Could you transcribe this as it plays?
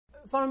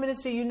Foreign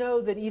Minister, you know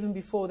that even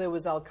before there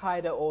was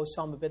Al-Qaeda or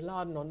Osama bin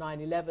Laden or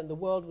 9/11, the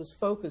world was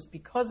focused,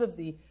 because of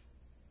the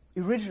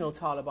original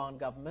Taliban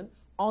government,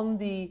 on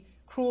the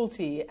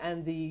cruelty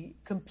and the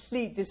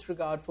complete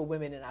disregard for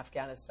women in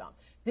Afghanistan.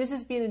 This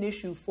has been an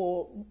issue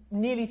for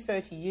nearly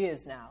 30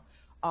 years now,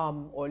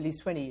 or at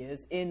least 20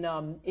 years, in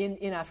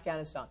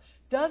Afghanistan.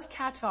 Does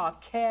Qatar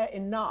care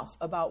enough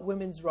about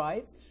women's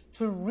rights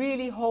to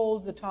really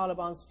hold the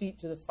Taliban's feet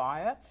to the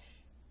fire?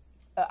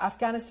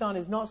 Afghanistan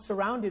is not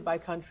surrounded by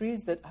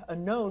countries that are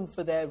known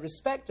for their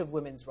respect of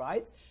women's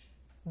rights.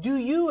 Do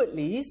you at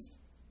least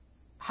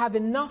have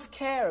enough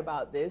care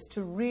about this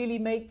to really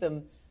make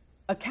them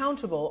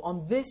accountable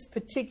on this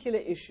particular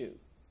issue?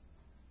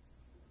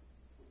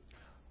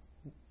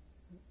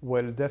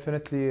 Well,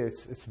 definitely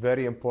it's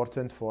very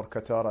important for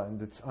Qatar,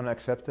 and it's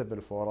unacceptable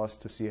for us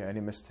to see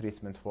any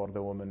mistreatment for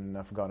the women in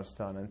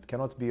Afghanistan, and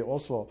cannot be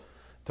also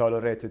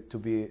tolerated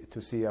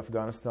to see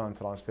Afghanistan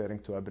transferring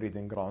to a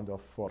breeding ground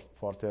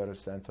for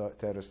terrorists and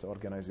terrorist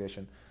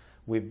organization.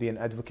 We've been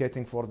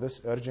advocating for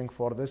this, urging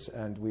for this,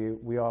 and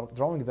we are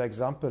drawing the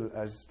example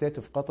as state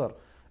of Qatar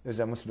is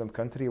a Muslim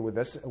country with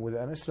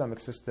an Islamic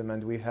system,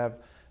 and we have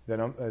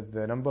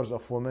the numbers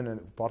of women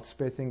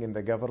participating in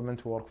the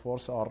government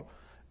workforce are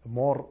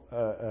more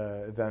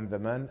than the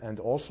men, and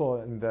also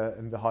in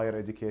the higher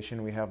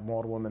education we have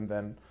more women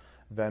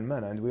than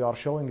men, and we are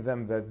showing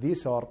them that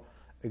these are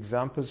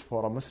examples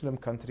for a Muslim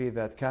country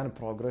that can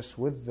progress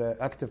with the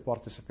active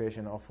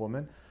participation of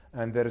women,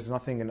 and there is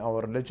nothing in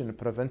our religion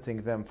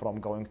preventing them from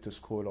going to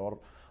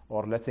school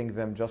or letting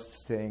them just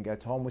staying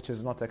at home, which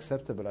is not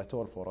acceptable at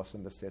all for us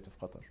in the state of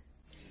Qatar.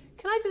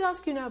 Can I just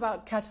ask you now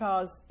about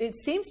Qatar's, it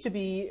seems to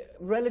be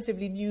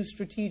relatively new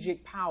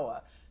strategic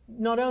power.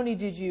 Not only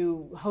did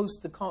you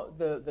host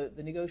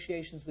the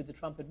negotiations with the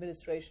Trump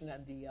administration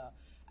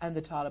and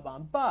the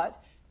Taliban,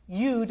 but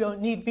you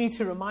don't need me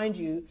to remind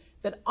you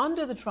that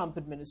under the Trump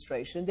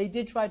administration, they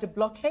did try to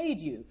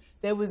blockade you.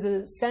 There was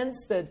a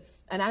sense that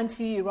an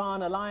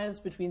anti-Iran alliance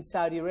between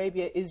Saudi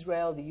Arabia,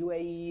 Israel, the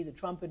UAE, the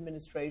Trump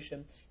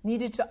administration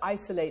needed to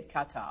isolate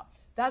Qatar.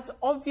 That's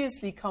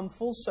obviously come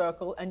full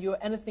circle, and you're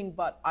anything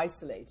but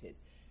isolated.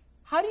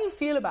 How do you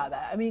feel about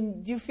that? I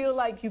mean, do you feel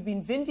like you've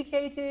been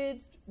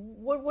vindicated?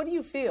 What do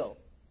you feel?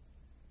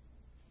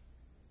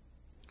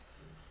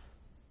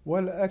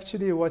 Well,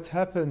 actually, what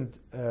happened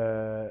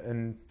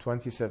in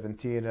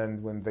 2017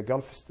 and when the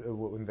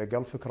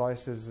Gulf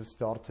crisis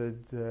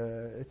started,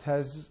 it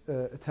has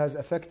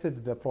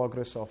affected the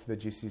progress of the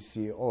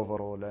GCC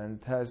overall, and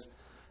has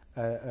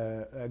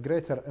a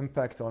greater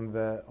impact on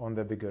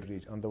the bigger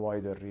region, on the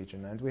wider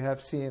region. And we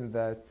have seen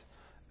that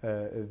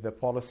the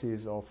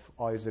policies of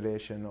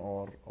isolation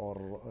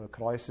or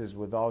crisis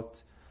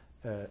without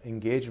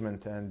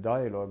engagement and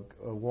dialogue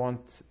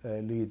won't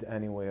lead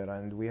anywhere.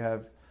 And we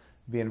have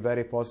been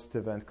very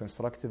positive and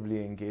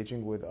constructively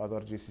engaging with other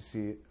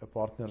GCC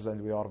partners,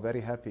 and we are very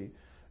happy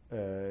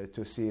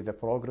to see the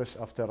progress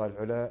after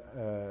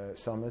Al-Ula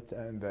summit,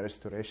 and the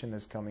restoration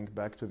is coming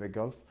back to the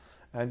Gulf.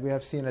 And we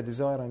have seen a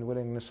desire and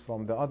willingness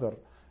from the other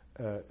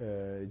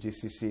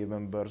GCC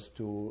members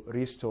to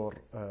restore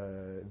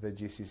the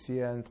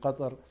GCC, and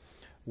Qatar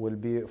will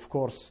be, of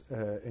course,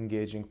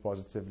 engaging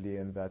positively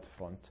in that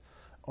front.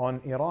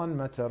 On Iran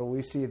matter,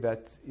 we see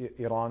that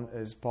Iran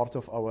is part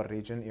of our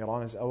region.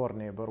 Iran is our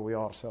neighbor. We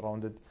are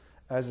surrounded,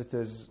 as it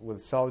is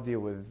with Saudi,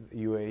 with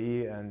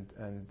UAE,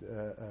 and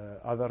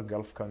other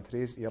Gulf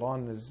countries.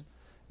 Iran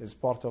is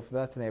part of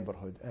that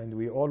neighborhood, and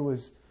we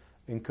always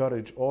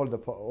encourage all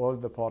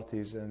the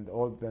parties and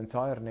all the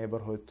entire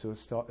neighborhood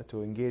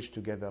to engage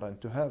together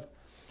and to have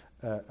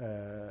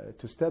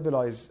to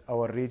stabilize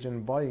our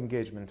region by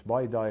engagement,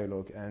 by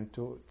dialogue, and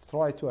to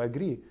try to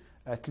agree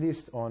at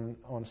least on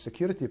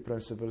security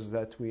principles,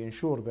 that we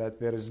ensure that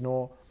there is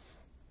no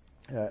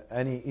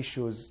any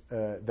issues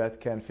that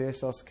can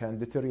face us, can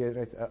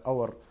deteriorate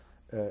our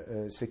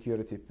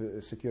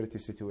security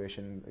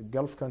situation.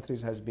 Gulf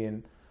countries has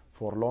been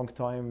for a long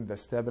time the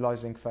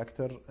stabilizing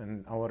factor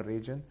in our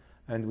region,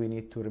 and we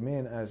need to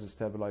remain as a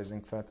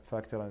stabilizing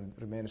factor and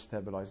remain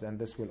stabilized, and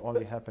this will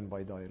only happen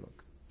by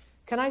dialogue.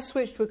 Can I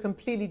switch to a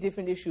completely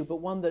different issue,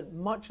 but one that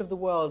much of the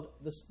world,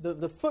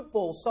 the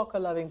football,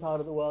 soccer-loving part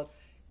of the world,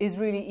 is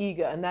really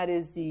eager, and that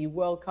is the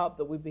World Cup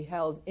that will be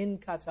held in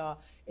Qatar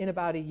in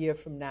about a year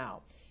from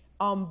now.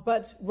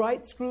 But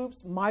rights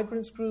groups,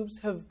 migrants groups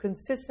have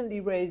consistently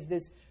raised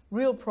this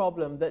real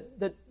problem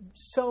that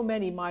so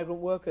many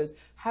migrant workers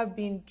have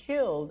been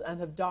killed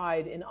and have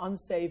died in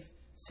unsafe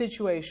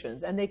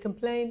situations. And they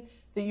complain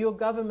that your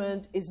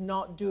government is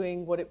not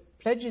doing what it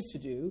pledges to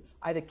do,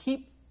 either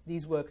keep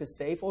these workers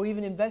safe or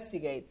even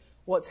investigate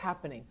what's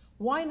happening.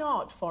 Why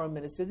not, Foreign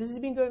Minister? This has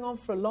been going on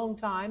for a long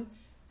time,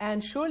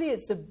 and surely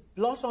it's a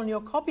blot on your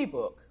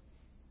copybook.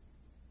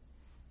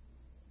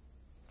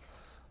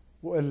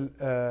 Well,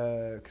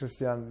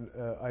 Christian,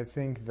 I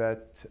think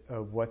that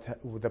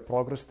the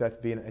progress that's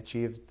been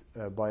achieved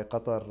by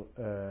Qatar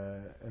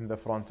in the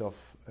front of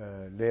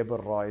labor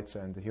rights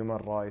and human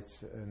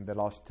rights in the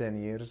last 10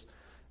 years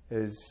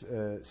is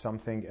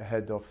something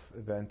ahead of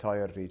the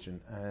entire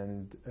region,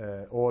 and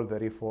all the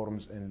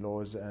reforms in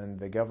laws and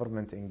the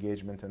government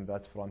engagement in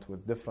that front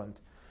with different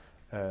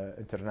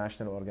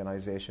international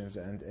organizations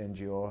and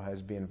NGO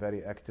has been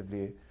very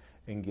actively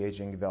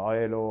engaging. The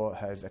ILO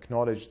has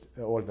acknowledged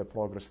all the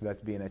progress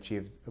that's been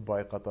achieved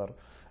by Qatar.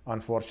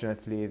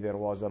 Unfortunately, there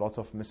was a lot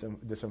of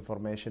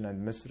disinformation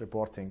and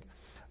misreporting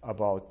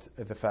about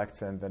the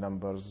facts and the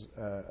numbers.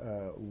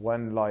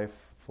 One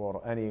life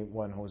for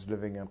anyone who's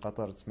living in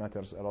Qatar, it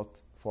matters a lot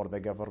for the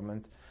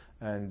government,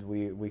 and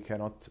we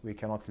cannot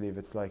leave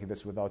it like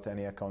this without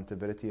any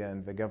accountability.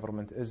 And the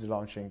government is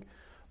launching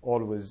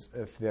always,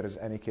 if there is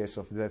any case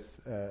of death,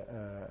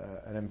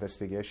 an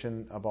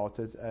investigation about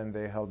it, and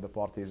they hold the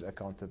parties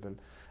accountable.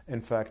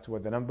 In fact,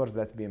 with the numbers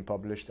that have been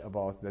published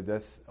about the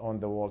death on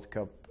the World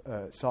Cup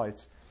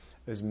sites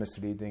is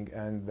misleading,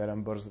 and the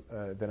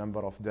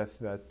number of deaths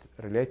that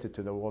related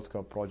to the World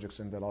Cup projects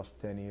in the last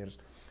 10 years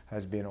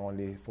has been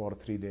only for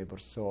 3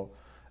 laborers. So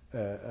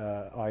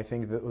I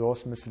think that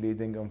those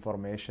misleading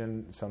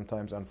information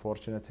sometimes,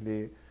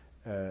 unfortunately,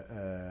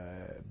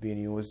 being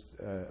used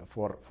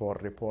for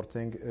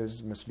reporting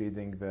is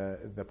misleading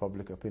the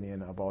public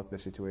opinion about the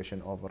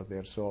situation over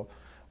there. So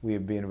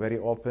we've been very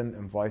open,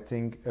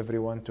 inviting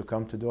everyone to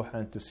come to Doha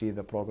and to see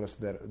the progress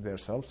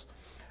themselves.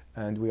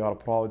 And we are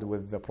proud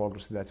with the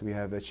progress that we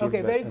have achieved.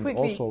 Okay, very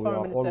quickly, and also we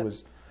are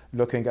always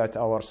looking at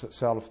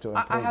ourselves to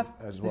improve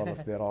as well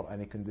if there are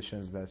any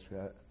conditions that...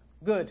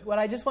 Good. Well,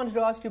 I just wanted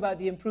to ask you about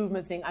the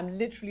improvement thing. I'm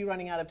literally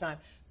running out of time.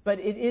 But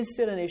it is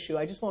still an issue.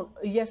 I just want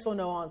a yes or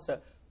no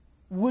answer.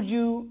 Would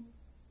you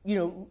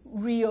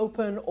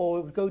reopen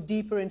or go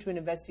deeper into an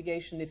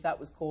investigation if that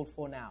was called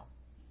for now?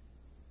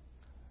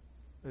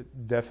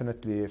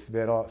 Definitely. If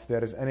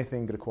there is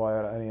anything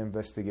require any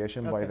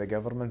investigation by the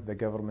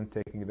government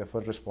taking the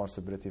full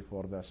responsibility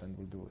for this, and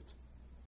will do it.